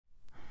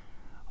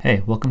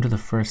Hey, welcome to the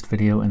first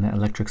video in the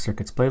electric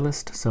circuits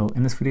playlist. So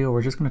in this video,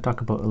 we're just going to talk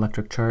about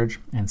electric charge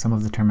and some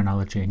of the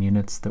terminology and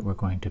units that we're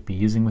going to be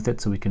using with it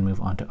so we can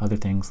move on to other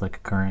things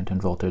like current and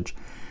voltage,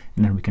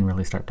 and then we can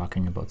really start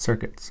talking about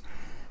circuits.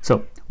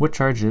 So what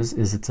charge is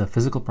it's a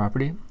physical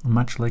property,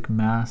 much like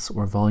mass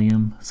or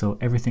volume. So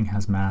everything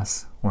has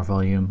mass or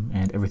volume,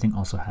 and everything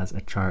also has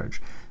a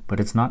charge. But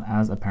it's not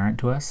as apparent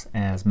to us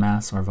as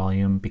mass or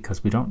volume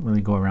because we don't really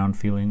go around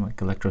feeling like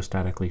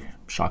electrostatically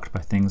shocked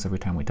by things every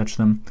time we touch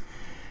them.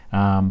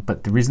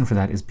 But the reason for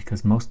that is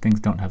because most things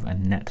don't have a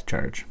net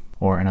charge,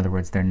 or in other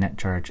words, their net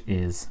charge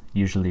is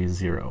usually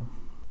zero.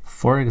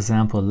 For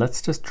example,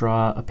 let's just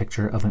draw a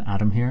picture of an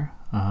atom here.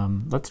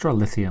 Let's draw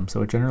lithium.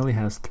 So it generally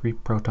has 3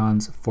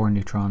 protons, 4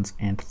 neutrons,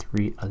 and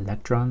 3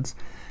 electrons.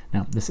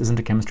 Now, this isn't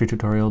a chemistry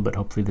tutorial, but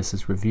hopefully this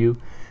is review.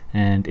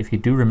 And if you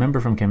do remember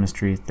from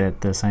chemistry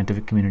that the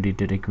scientific community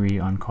did agree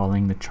on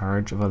calling the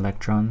charge of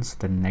electrons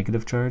the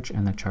negative charge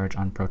and the charge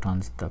on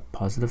protons the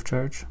positive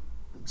charge.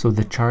 So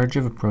the charge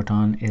of a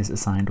proton is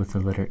assigned with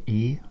the letter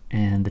E,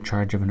 and the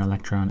charge of an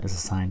electron is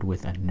assigned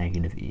with a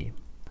negative E.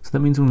 So that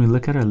means when we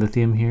look at our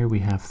lithium here, we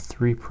have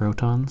 3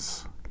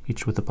 protons,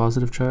 each with a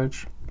positive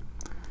charge,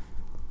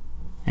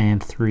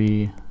 and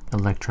 3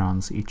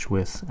 electrons, each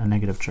with a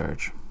negative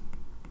charge.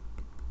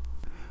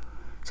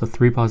 So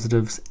 3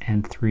 positives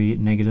and 3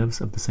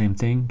 negatives of the same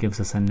thing gives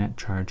us a net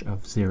charge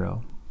of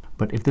 0.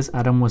 But if this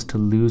atom was to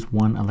lose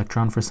 1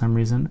 electron for some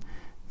reason,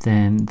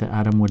 then the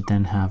atom would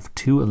then have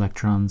 2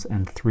 electrons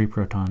and 3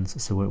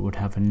 protons, so it would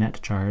have a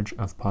net charge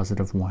of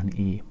positive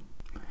 1e,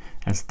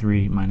 as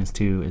 3 minus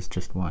 2 is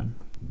just 1.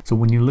 So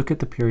when you look at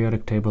the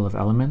periodic table of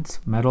elements,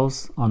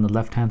 metals on the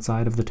left-hand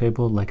side of the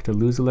table like to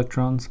lose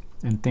electrons,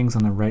 and things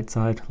on the right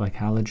side, like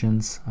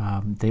halogens,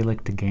 they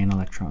like to gain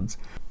electrons.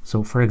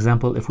 So for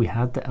example, if we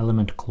had the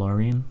element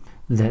chlorine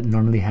that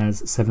normally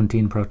has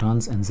 17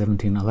 protons and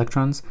 17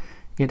 electrons,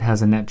 it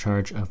has a net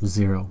charge of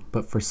 0,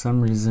 but for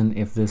some reason,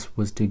 if this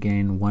was to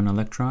gain 1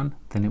 electron,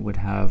 then it would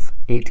have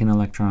 18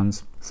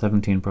 electrons,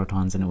 17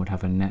 protons, and it would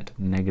have a net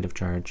negative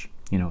charge,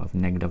 of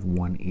negative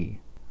 1e.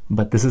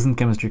 But this isn't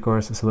chemistry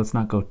course, so let's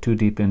not go too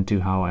deep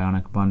into how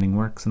ionic bonding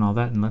works and all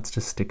that, and let's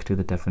just stick to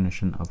the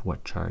definition of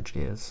what charge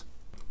is.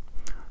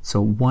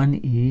 So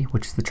 1e,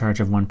 which is the charge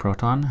of 1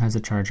 proton, has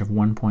a charge of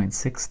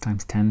 1.6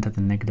 times 10 to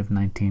the negative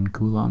 19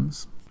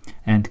 coulombs,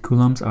 and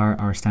coulombs are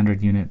our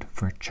standard unit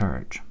for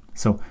charge.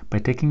 So by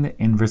taking the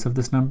inverse of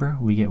this number,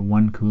 we get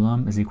 1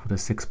 coulomb is equal to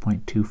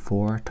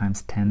 6.24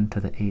 times 10 to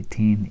the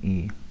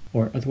 18e.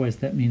 Or otherwise,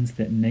 that means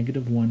that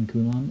negative 1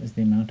 coulomb is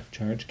the amount of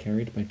charge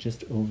carried by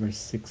just over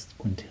 6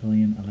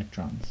 quintillion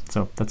electrons.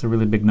 So that's a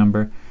really big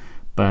number,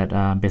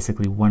 but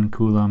basically 1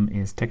 coulomb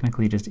is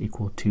technically just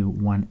equal to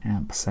 1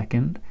 amp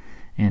second.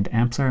 And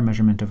amps are a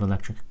measurement of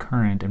electric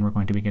current, and we're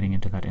going to be getting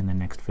into that in the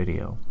next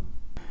video.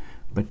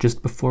 But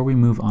just before we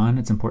move on,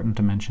 it's important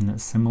to mention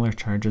that similar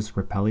charges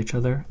repel each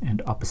other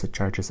and opposite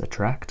charges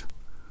attract.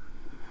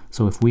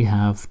 So if we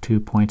have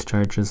 2 point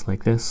charges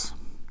like this,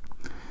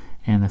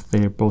 and if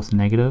they're both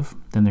negative,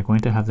 then they're going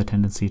to have the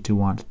tendency to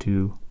want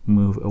to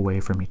move away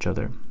from each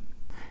other.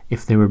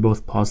 If they were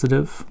both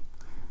positive,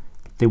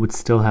 they would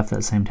still have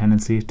that same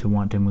tendency to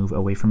want to move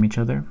away from each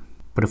other.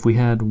 But if we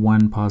had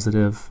 1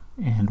 positive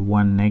and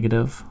 1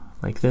 negative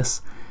like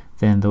this,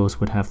 then those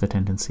would have the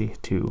tendency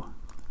to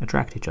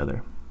attract each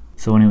other.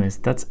 So anyways,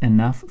 that's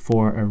enough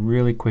for a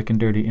really quick and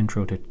dirty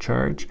intro to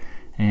charge.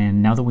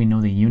 And now that we know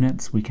the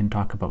units, we can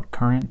talk about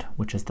current,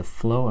 which is the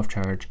flow of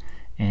charge,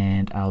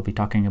 and I'll be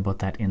talking about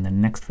that in the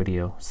next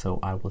video, so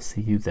I will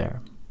see you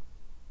there.